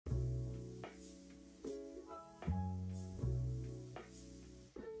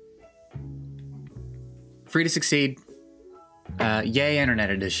Free to succeed. Yay, Internet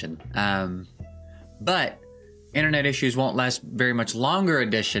Edition. But Internet Issues won't last very much longer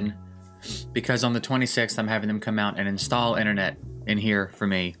edition, because on the 26th, I'm having them come out and install Internet in here for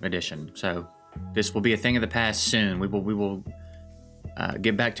me edition. So this will be a thing of the past soon. We will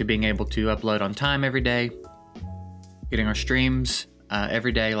get back to being able to upload on time every day, getting our streams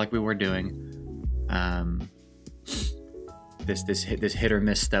every day like we were doing. This hit or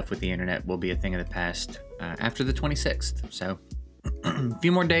miss stuff with the internet will be a thing of the past after the 26th. So a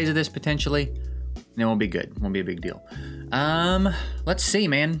few more days of this potentially, and then we'll be good. Won't be a big deal. Let's see,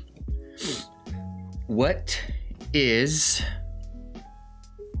 man. What is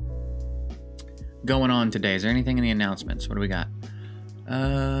going on today? Is there anything in the announcements? What do we got?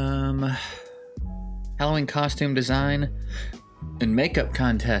 Halloween costume design and makeup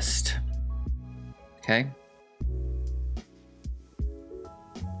contest. Okay.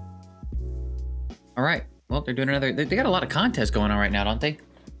 All right. Well, they're doing another. They got a lot of contests going on right now, don't they?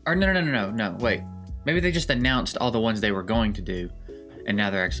 Or no. Wait. Maybe they just announced all the ones they were going to do, and now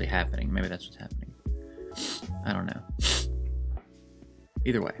they're actually happening. Maybe that's what's happening. I don't know.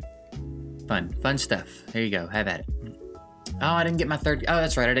 Either way, fun stuff. Here you go. Have at it. Oh, I didn't get my third. Oh,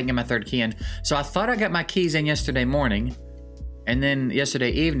 that's right. I didn't get my third key in. So I thought I got my keys in yesterday morning, and then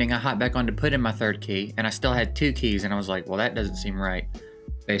yesterday evening I hopped back on to put in my third key, and I still had 2 keys, and I was like, well, that doesn't seem right,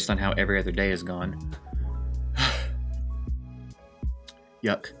 based on how every other day is gone.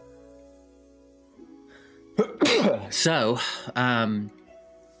 Yuck. So, I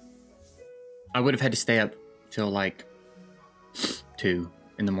would have had to stay up till like 2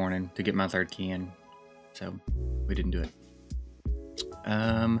 in the morning to get my third key in, so we didn't do it.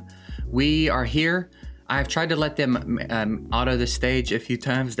 We are here. I've tried to let them auto this stage a few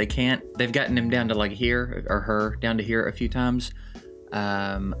times. They can't. They've gotten him down to like here, or her down to here a few times.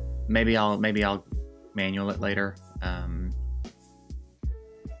 Maybe I'll manual it later.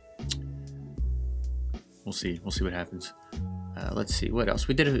 We'll see what happens. Let's see what else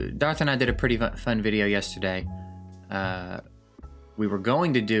we did. Darth and I did a pretty fun video yesterday. We were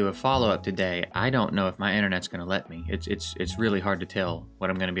going to do a follow-up today. I don't know if my internet's going to let me. It's really hard to tell what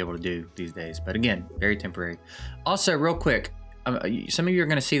I'm going to be able to do these days. But again, very temporary. Also, real quick, some of you are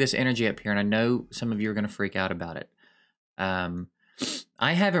going to see this energy up here, and I know some of you are going to freak out about it.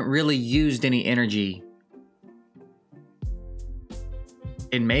 I haven't really used any energy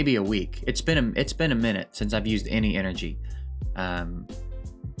in maybe a week. It's been a minute since I've used any energy.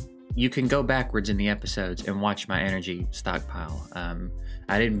 You can go backwards in the episodes and watch my energy stockpile.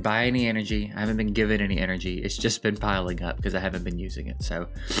 I didn't buy any energy. I haven't been given any energy. It's just been piling up because I haven't been using it. So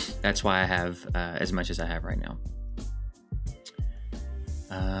that's why I have as much as I have right now.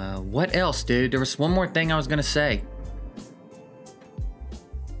 What else, dude? There was one more thing I was gonna say.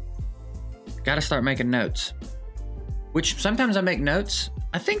 Gotta start making notes. Which sometimes I make notes.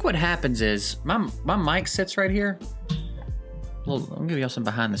 I think what happens is my mic sits right here. Well, I'll give y'all some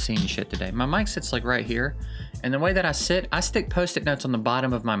behind the scenes shit today. My mic sits like right here, and the way that I stick post-it notes on the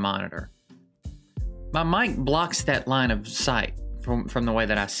bottom of my monitor. My mic blocks that line of sight from the way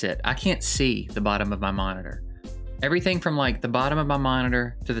that I sit. I can't see the bottom of my monitor. Everything from like the bottom of my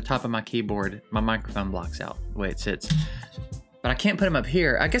monitor to the top of my keyboard, my microphone blocks out the way it sits. But I can't put them up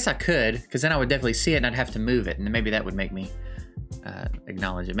here. I guess I could, because then I would definitely see it and I'd have to move it, and then maybe that would make me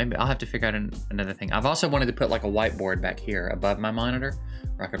acknowledge it. Maybe I'll have to figure out another thing. I've also wanted to put like a whiteboard back here above my monitor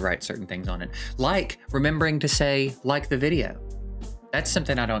where I could write certain things on it. Like remembering to say, like the video. That's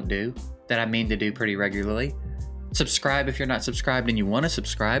something I don't do, that I mean to do pretty regularly. Subscribe if you're not subscribed and you want to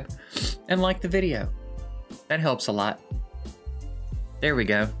subscribe, and like the video. That helps a lot. There we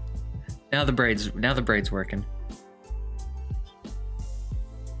go. Now the braid's working.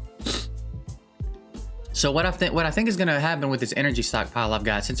 So what I think is going to happen with this energy stockpile I've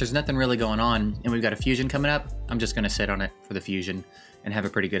got, since there's nothing really going on and we've got a fusion coming up, I'm just going to sit on it for the fusion and have a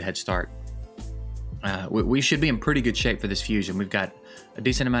pretty good head start. We should be in pretty good shape for this fusion. We've got a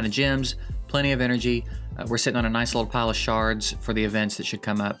decent amount of gems, plenty of energy. We're sitting on a nice little pile of shards for the events that should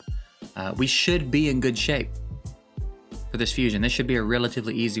come up. We should be in good shape for this fusion. This should be a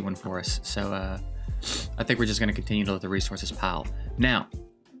relatively easy one for us. So I think we're just going to continue to let the resources pile. Now,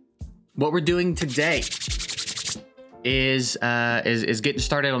 what we're doing today is getting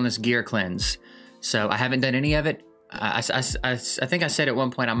started on this gear cleanse. So I haven't done any of it. I think I said at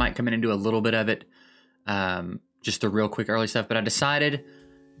one point I might come in and do a little bit of it, just the real quick early stuff. But I decided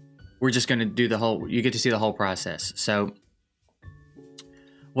we're just going to do the whole. You get to see the whole process. So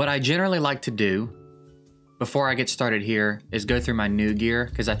what I generally like to do before I get started here is go through my new gear,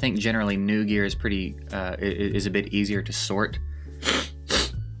 because I think generally new gear is pretty is a bit easier to sort.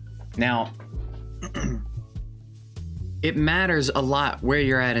 Now, it matters a lot where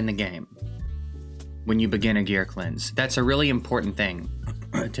you're at in the game when you begin a gear cleanse. That's a really important thing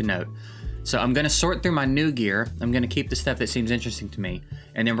to note. So I'm going to sort through my new gear. I'm going to keep the stuff that seems interesting to me,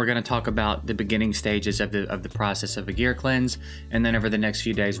 and then we're going to talk about the beginning stages of the process of a gear cleanse, and then over the next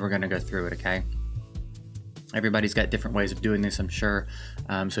few days we're going to go through it, okay? Everybody's got different ways of doing this, I'm sure.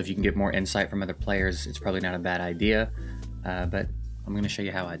 So if you can get more insight from other players, it's probably not a bad idea, but I'm going to show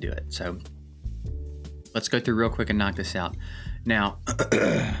you how I do it. So let's go through real quick and knock this out. Now,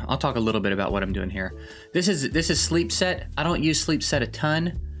 I'll talk a little bit about what I'm doing here. This is sleep set. I don't use sleep set a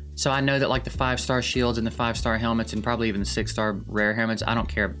ton, so I know that like the 5-star shields and the 5-star helmets and probably even the 6-star rare helmets, I don't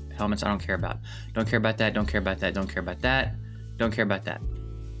care helmets. I don't care about. Don't care about that. Don't care about that. Don't care about that. Don't care about that.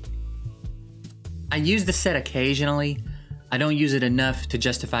 I use the set occasionally. I don't use it enough to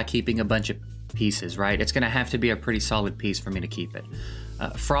justify keeping a bunch of pieces, right? It's going to have to be a pretty solid piece for me to keep it.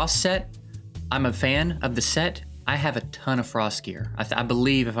 Frost set, I'm a fan of the set. I have a ton of frost gear. I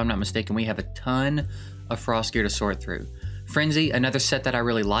believe, if I'm not mistaken, we have a ton of frost gear to sort through. Frenzy, another set that I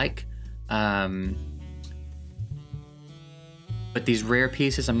really like. But these rare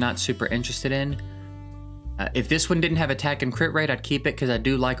pieces I'm not super interested in. If this one didn't have attack and crit rate, I'd keep it because I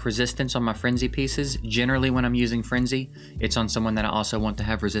do like resistance on my Frenzy pieces. Generally, when I'm using Frenzy, it's on someone that I also want to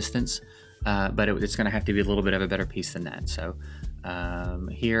have resistance. But it's going to have to be a little bit of a better piece than that. So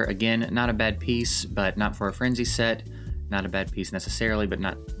here, again, not a bad piece, but not for a Frenzy set. Not a bad piece necessarily, but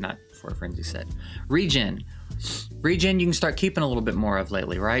not for a Frenzy set. Regen. Regen you can start keeping a little bit more of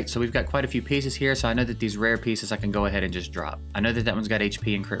lately, right? So we've got quite a few pieces here, so I know that these rare pieces I can go ahead and just drop. I know that that one's got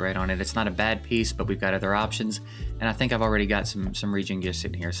HP and crit rate on it. It's not a bad piece, but we've got other options, and I think I've already got some regen gear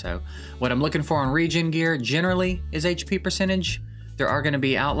sitting here. So what I'm looking for on regen gear generally is HP percentage. There are going to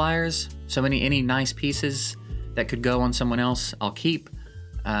be outliers, so any nice pieces that could go on someone else, I'll keep.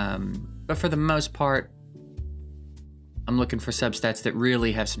 But for the most part, I'm looking for substats that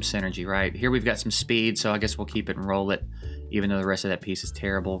really have some synergy, right? Here we've got some speed, so I guess we'll keep it and roll it, even though the rest of that piece is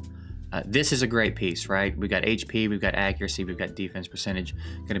terrible. This is a great piece, right? We've got HP, we've got accuracy, we've got defense percentage.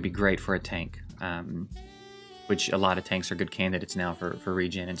 Going to be great for a tank, which a lot of tanks are good candidates now for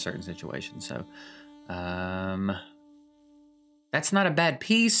regen in certain situations. So that's not a bad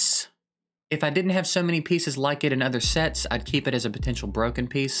piece. If I didn't have so many pieces like it in other sets, I'd keep it as a potential broken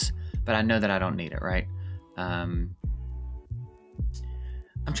piece, but I know that I don't need it, right?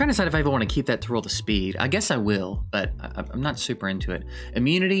 I'm trying to decide if I even want to keep that to roll the speed. I guess I will, but I'm not super into it.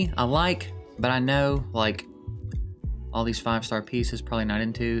 Immunity, I like, but I know, like, all these 5-star pieces, probably not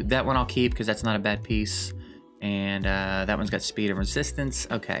into. That one I'll keep because that's not a bad piece. And that one's got speed and resistance.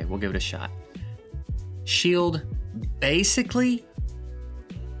 Okay, we'll give it a shot. Shield, basically,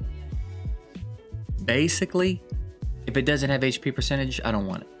 if it doesn't have HP percentage, I don't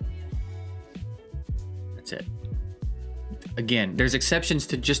want it. That's it. Again, there's exceptions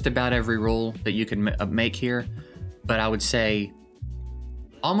to just about every rule that you can make here, but I would say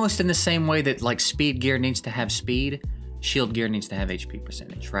almost in the same way that like speed gear needs to have speed, shield gear needs to have HP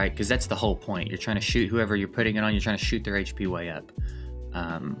percentage, right? Because that's the whole point. You're trying to shoot whoever you're putting it on, you're trying to shoot their HP way up.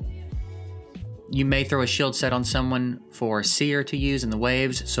 You may throw a shield set on someone for Seer to use in the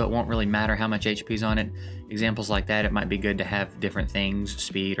waves, so it won't really matter how much HP's on it. Examples like that, it might be good to have different things,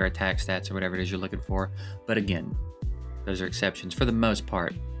 speed or attack stats or whatever it is you're looking for. But again, those are exceptions. For the most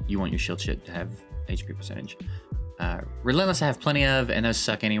part, you want your shield shit to have HP percentage. Relentless I have plenty of, and those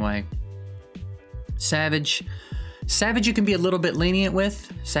suck anyway. Savage. Savage you can be a little bit lenient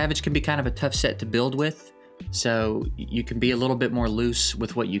with. Savage can be kind of a tough set to build with. So you can be a little bit more loose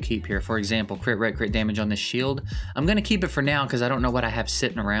with what you keep here. For example, crit rate, crit damage on this shield. I'm going to keep it for now because I don't know what I have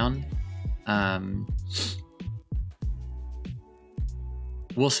sitting around.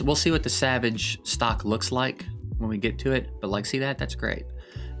 We'll see what the Savage stock looks like when we get to it. But like, see that? That's great.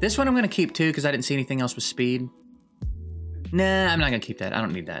 This one I'm going to keep too because I didn't see anything else with speed. Nah, I'm not going to keep that. I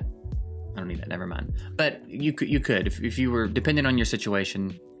don't need that. I don't need that. Never mind. But you could if you were dependent on your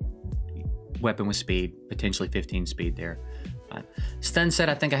situation. Weapon with speed, potentially 15 speed there. Fine. Stun set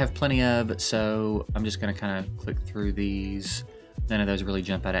I think I have plenty of, so I'm just going to kind of click through these. None of those really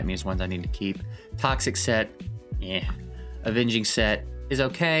jump out at me as ones I need to keep. Toxic set, yeah. Avenging set is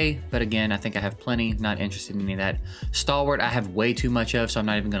okay, but again, I think I have plenty. Not interested in any of that. Stalwart I have way too much of, so I'm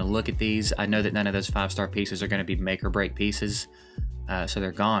not even going to look at these. I know that none of those 5-star pieces are going to be make or break pieces, so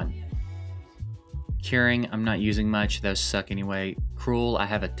they're gone. Curing, I'm not using much. Those suck anyway. Cruel, I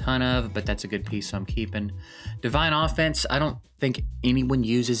have a ton of, but that's a good piece, so I'm keeping. Divine Offense, I don't think anyone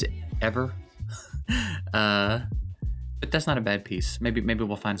uses ever. But that's not a bad piece. Maybe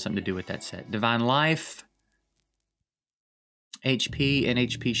we'll find something to do with that set. Divine Life, HP and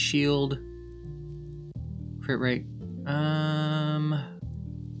HP Shield. Crit rate,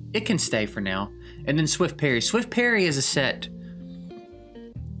 It can stay for now. And then Swift Parry. Swift Parry is a set.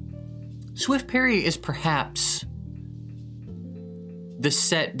 Swift Parry is perhaps the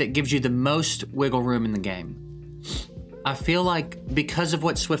set that gives you the most wiggle room in the game. I feel like because of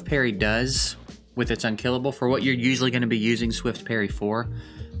what Swift Parry does with its unkillable, for what you're usually going to be using Swift Parry for,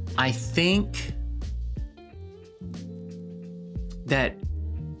 I think that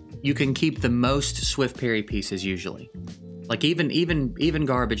you can keep the most Swift Parry pieces usually. Like even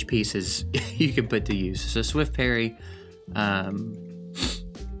garbage pieces you can put to use. So Swift Parry,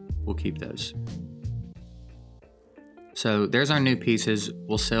 we'll keep those. So there's our new pieces.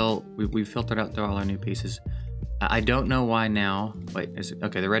 We'll sell. We've filtered out through all our new pieces. I don't know why now. Wait, is it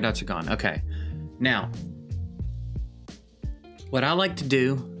okay? The red dots are gone. Okay, now what I like to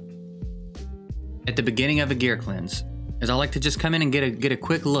do at the beginning of a gear cleanse is I like to just come in and get a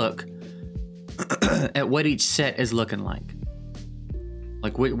quick look at what each set is looking like.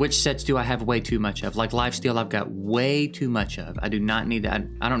 Like which sets do I have way too much of? Like lifesteal, I've got way too much of. I do not need that.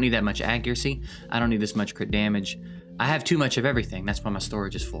 I don't need that much accuracy. I don't need this much crit damage. I have too much of everything. That's why my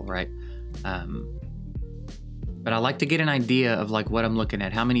storage is full, right? But I like to get an idea of like what I'm looking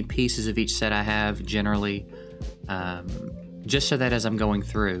at, how many pieces of each set I have generally, just so that as I'm going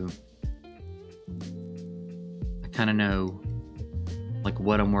through, I kind of know like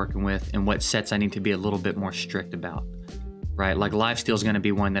what I'm working with and what sets I need to be a little bit more strict about, right? Like lifesteal is going to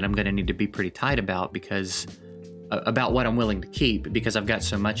be one that I'm going to need to be pretty tight about because about what I'm willing to keep because I've got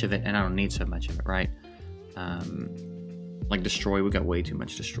so much of it and I don't need so much of it, right? Like destroy, we got way too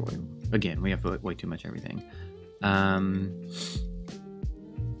much destroy. Again, we have way too much everything.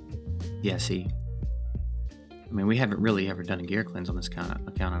 Yeah, see, I mean, we haven't really ever done a gear cleanse on this account,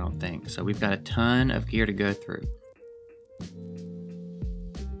 I don't think. So we've got a ton of gear to go through.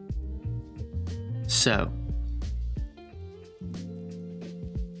 So,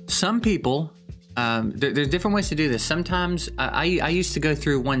 some people, there's different ways to do this. Sometimes I used to go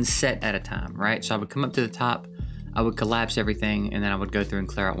through one set at a time, right? So I would come up to the top, I would collapse everything, and then I would go through and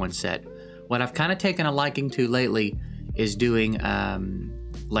clear out one set. What I've kind of taken a liking to lately is doing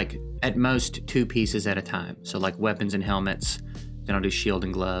like at most 2 pieces at a time. So like weapons and helmets, then I'll do shield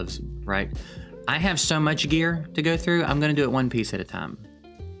and gloves, right? I have so much gear to go through, I'm gonna do it 1 piece at a time.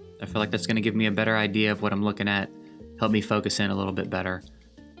 I feel like that's gonna give me a better idea of what I'm looking at, help me focus in a little bit better.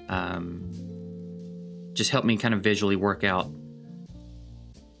 Just help me kind of visually work out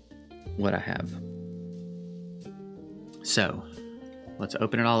what I have. So let's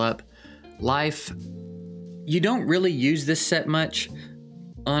open it all up. Life, you don't really use this set much,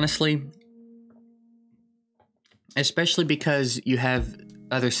 honestly, especially because you have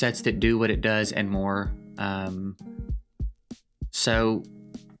other sets that do what it does and more. So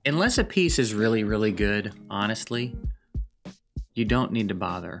unless a piece is really, really good, honestly, you don't need to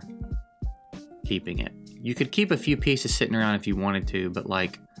bother keeping it. You could keep a few pieces sitting around if you wanted to, but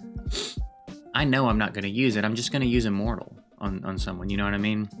like, I know I'm not going to use it. I'm just going to use Immortal on someone, you know what I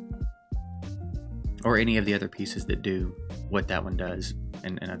mean? Or any of the other pieces that do what that one does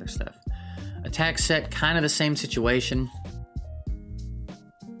and other stuff. Attack set, kind of the same situation.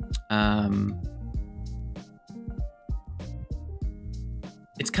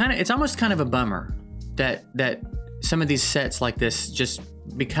 It's almost kind of a bummer that some of these sets like this just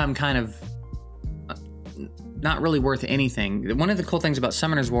become kind of not really worth anything. One of the cool things about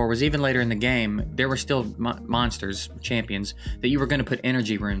Summoner's War was even later in the game, there were still monsters, champions, that you were going to put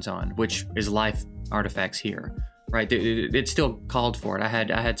energy runes on, which is life artifacts here, right? It still called for it. I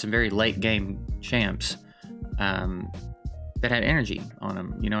had some very late game champs that had energy on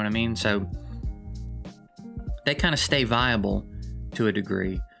them, you know what I mean? So they kind of stay viable to a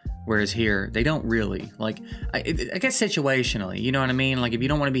degree, whereas here they don't really. Like I guess situationally, you know what I mean? Like if you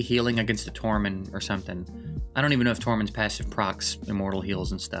don't want to be healing against a Tormund or something, I don't even know if Tormund's passive procs immortal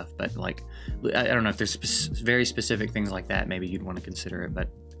heals and stuff, but like I don't know if there's very specific things like that. Maybe you'd want to consider it, but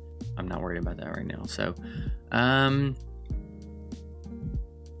I'm not worried about that right now. So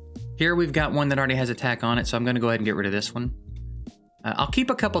here we've got one that already has attack on it, so I'm going to go ahead and get rid of this one. I'll keep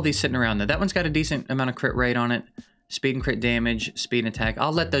a couple of these sitting around though. That one's got a decent amount of crit rate on it. Speed and crit damage, speed and attack.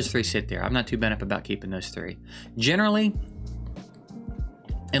 I'll let those 3 sit there. I'm not too bent up about keeping those 3. Generally,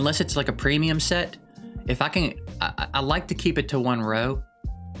 unless it's like a premium set, if I can, I like to keep it to 1 row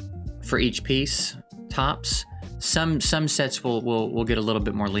for each piece, tops. Some sets will get a little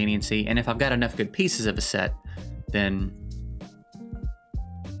bit more leniency, and if I've got enough good pieces of a set, then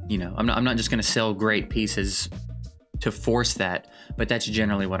you know I'm not just going to sell great pieces to force that, but that's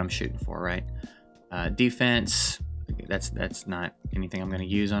generally what I'm shooting for, right? Defense, that's not anything I'm going to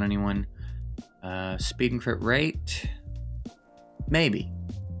use on anyone. Speed and crit rate. Maybe.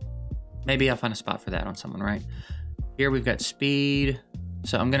 Maybe I'll find a spot for that on someone, right? Here we've got speed.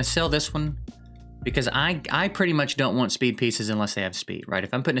 So I'm going to sell this one because I pretty much don't want speed pieces unless they have speed, right?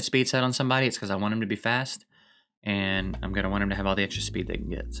 If I'm putting a speed set on somebody, it's because I want them to be fast. And I'm going to want them to have all the extra speed they can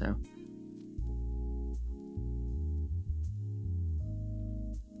get, so.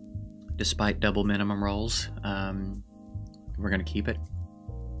 Despite double minimum rolls, we're going to keep it.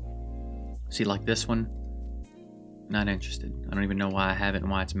 See, like this one, not interested. I don't even know why I have it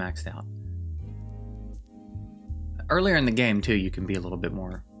and why it's maxed out. Earlier in the game, too, you can be a little bit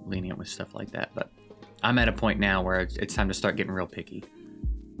more lenient with stuff like that, but I'm at a point now where it's time to start getting real picky.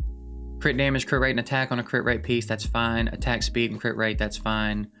 Crit damage, crit rate, and attack on a crit rate piece, that's fine. Attack speed and crit rate, that's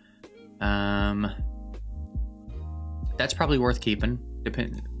fine. That's probably worth keeping.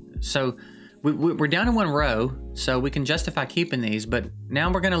 So we're down in one row, so we can justify keeping these, but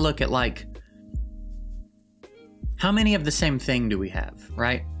now we're going to look at, like, how many of the same thing do we have,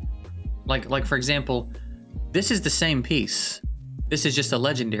 right? Like for example, this is the same piece. This is just a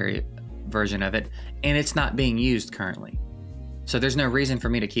legendary version of it, and it's not being used currently. So there's no reason for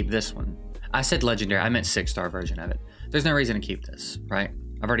me to keep this one. I said legendary, I meant 6-star version of it. There's no reason to keep this, right?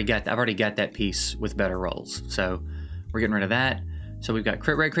 I've already got that piece with better rolls. So we're getting rid of that. So we've got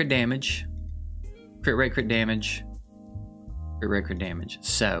crit rate, crit damage, crit rate, crit damage, crit rate, crit damage.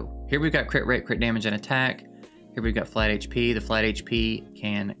 So here we've got crit rate, crit damage, and attack. Here we've got flat HP. The flat HP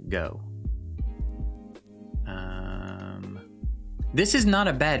can go. This is not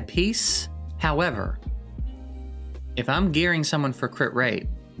a bad piece. However, if I'm gearing someone for crit rate,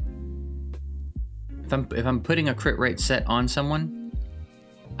 if I'm putting a crit rate set on someone,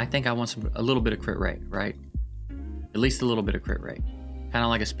 I think I want a little bit of crit rate, right? At least a little bit of crit rate, kind of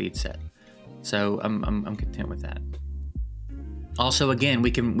like a speed set. So I'm content with that. Also, again,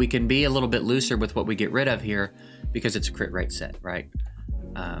 we can be a little bit looser with what we get rid of here because it's a crit rate set, right?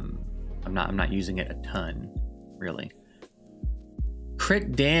 I'm not using it a ton, really.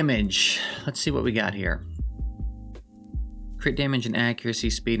 Crit damage. Let's see what we got here. Crit damage and accuracy,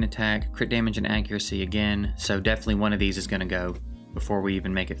 speed and attack. Crit damage and accuracy again. So definitely one of these is going to go before we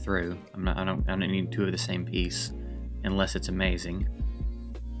even make it through. I don't need two of the same piece unless it's amazing.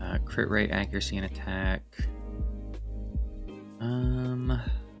 Crit rate, accuracy, and attack.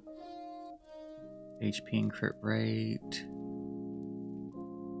 HP and crit rate.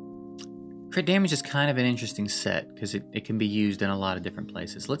 Crit damage is kind of an interesting set because it can be used in a lot of different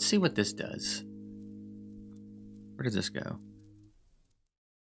places. Let's see what this does. Where does this go?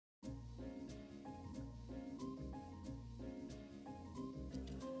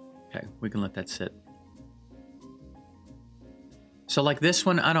 Okay, we can let that sit. So like this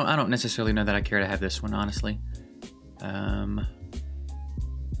one, I don't necessarily know that I care to have this one, honestly. That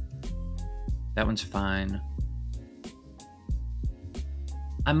one's fine.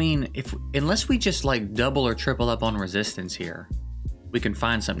 I mean, unless we just like double or triple up on resistance here, we can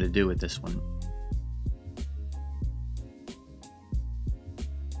find something to do with this one.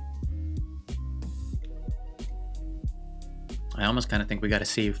 I almost kind of think we got to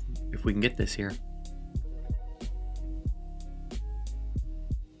see if we can get this here.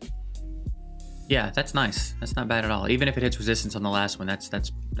 Yeah, that's nice. That's not bad at all. Even if it hits resistance on the last one, that's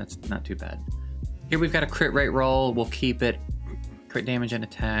not too bad. Here we've got a crit rate roll. We'll keep it. Crit damage and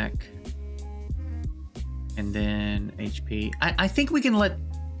attack. And then HP. I think we can let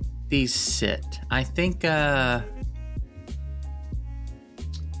these sit. I think I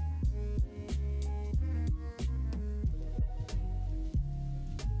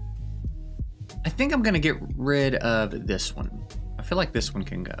think I'm gonna get rid of this one. I feel like this one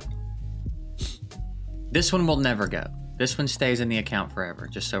can go. This one will never go. This one stays in the account forever,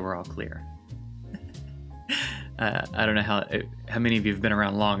 just so we're all clear. I don't know how many of you have been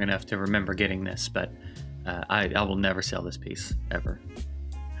around long enough to remember getting this, but I will never sell this piece, ever.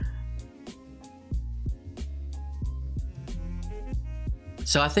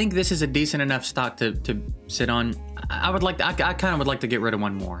 So I think this is a decent enough stock to sit on. I kind of would like to get rid of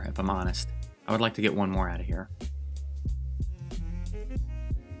one more, if I'm honest. I would like to get one more out of here.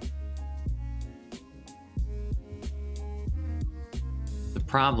 The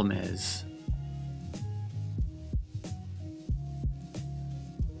problem is,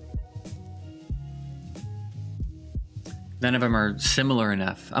 none of them are similar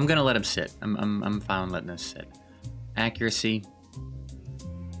enough. I'm gonna let them sit. I'm fine letting this sit. Accuracy.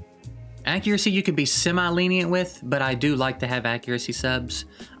 Accuracy you could be semi-lenient with, but I do like to have accuracy subs.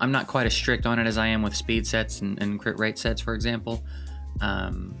 I'm not quite as strict on it as I am with speed sets and crit rate sets, for example.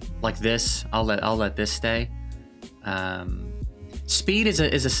 Like this, I'll let this stay. Speed is a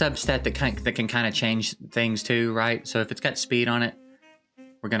substat that can kind of change things too, right? So if it's got speed on it,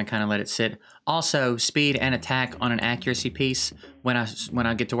 we're gonna kind of let it sit. Also, speed and attack on an accuracy piece. When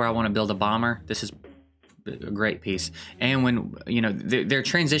I get to where I want to build a bomber, this is a great piece. And when they're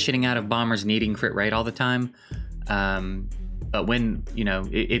transitioning out of bombers needing crit rate all the time, but when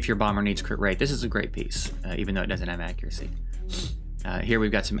if your bomber needs crit rate, this is a great piece, even though it doesn't have accuracy. Here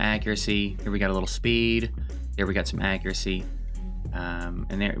we've got some accuracy. Here we got a little speed. Here we got some accuracy.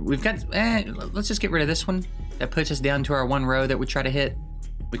 And there we've got. Let's just get rid of this one. That puts us down to our one row that we try to hit.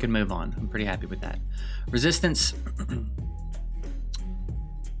 We can move on. I'm pretty happy with that. Resistance.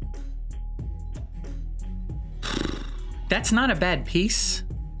 That's not a bad piece.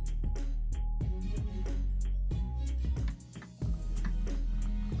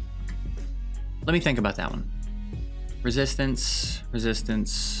 Let me think about that one. Resistance,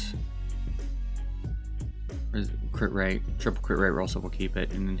 crit rate, triple crit rate roll, so we'll keep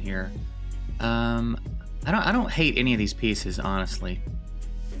it. And then here, I don't hate any of these pieces, honestly.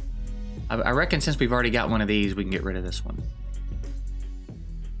 I reckon since we've already got one of these, we can get rid of this one.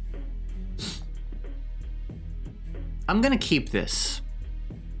 I'm gonna keep this.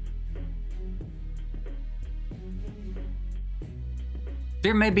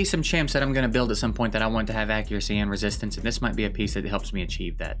 There may be some champs that I'm gonna build at some point that I want to have accuracy and resistance, and this might be a piece that helps me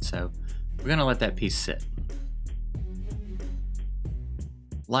achieve that. So we're gonna let that piece sit.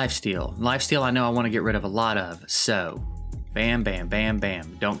 Lifesteal. Lifesteal I know I want to get rid of a lot of, so bam, bam, bam,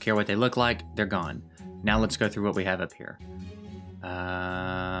 bam. Don't care what they look like, they're gone. Now let's go through what we have up here.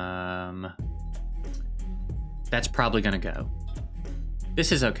 That's probably gonna go.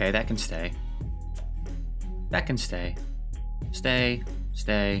 This is okay, that can stay. That can stay. Stay.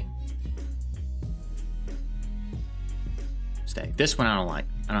 This one I don't like.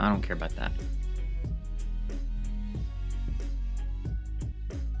 I don't care about that.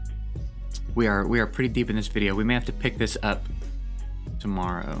 We are pretty deep in this video. We may have to pick this up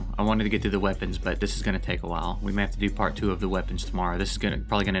tomorrow. I wanted to get through the weapons, but this is going to take a while. We may have to do part 2 of the weapons tomorrow. This is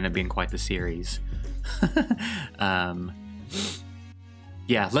probably going to end up being quite the series.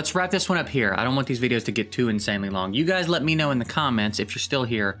 Yeah, let's wrap this one up here. I don't want these videos to get too insanely long. You guys let me know in the comments, if you're still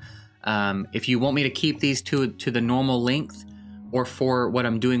here, if you want me to keep these to the normal length, or for what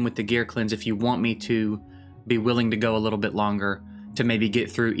I'm doing with the gear cleanse, if you want me to be willing to go a little bit longer to maybe get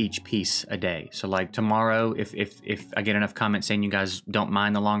through each piece a day. So like tomorrow, if I get enough comments saying you guys don't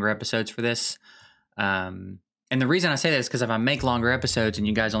mind the longer episodes for this, and the reason I say that is because if I make longer episodes and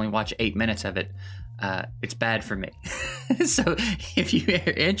you guys only watch 8 minutes of it, it's bad for me. So if you're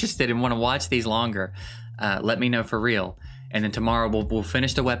interested and want to watch these longer, let me know for real. And then tomorrow we'll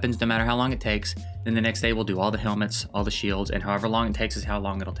finish the weapons no matter how long it takes. Then the next day we'll do all the helmets, all the shields, and however long it takes is how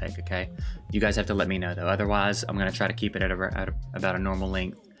long it'll take, okay? You guys have to let me know though. Otherwise, I'm gonna try to keep it at about a normal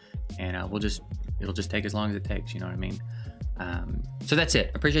length, and it'll just take as long as it takes, you know what I mean? So that's it.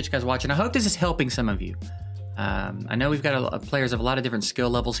 I appreciate you guys watching. I hope this is helping some of you. I know we've got players of a lot of different skill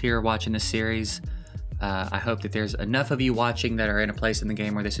levels here watching this series. I hope that there's enough of you watching that are in a place in the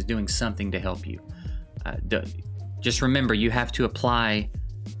game where this is doing something to help you. Just remember, you have to apply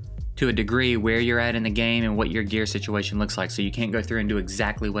to a degree where you're at in the game and what your gear situation looks like. So you can't go through and do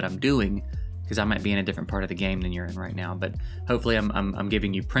exactly what I'm doing, because I might be in a different part of the game than you're in right now. But hopefully I'm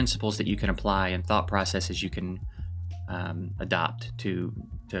giving you principles that you can apply and thought processes you can adopt to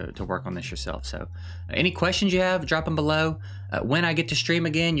work on this yourself. So any questions you have, drop them below. When I get to stream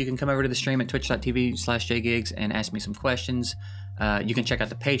again, you can come over to the stream at twitch.tv/JGigs and ask me some questions. You can check out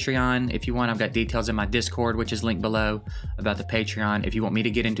the Patreon if you want. I've got details in my Discord, which is linked below, about the Patreon. If you want me to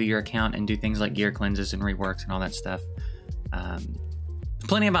get into your account and do things like gear cleanses and reworks and all that stuff.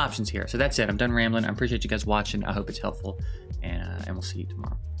 Plenty of options here. So that's it. I'm done rambling. I appreciate you guys watching. I hope it's helpful, and we'll see you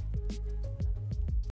tomorrow.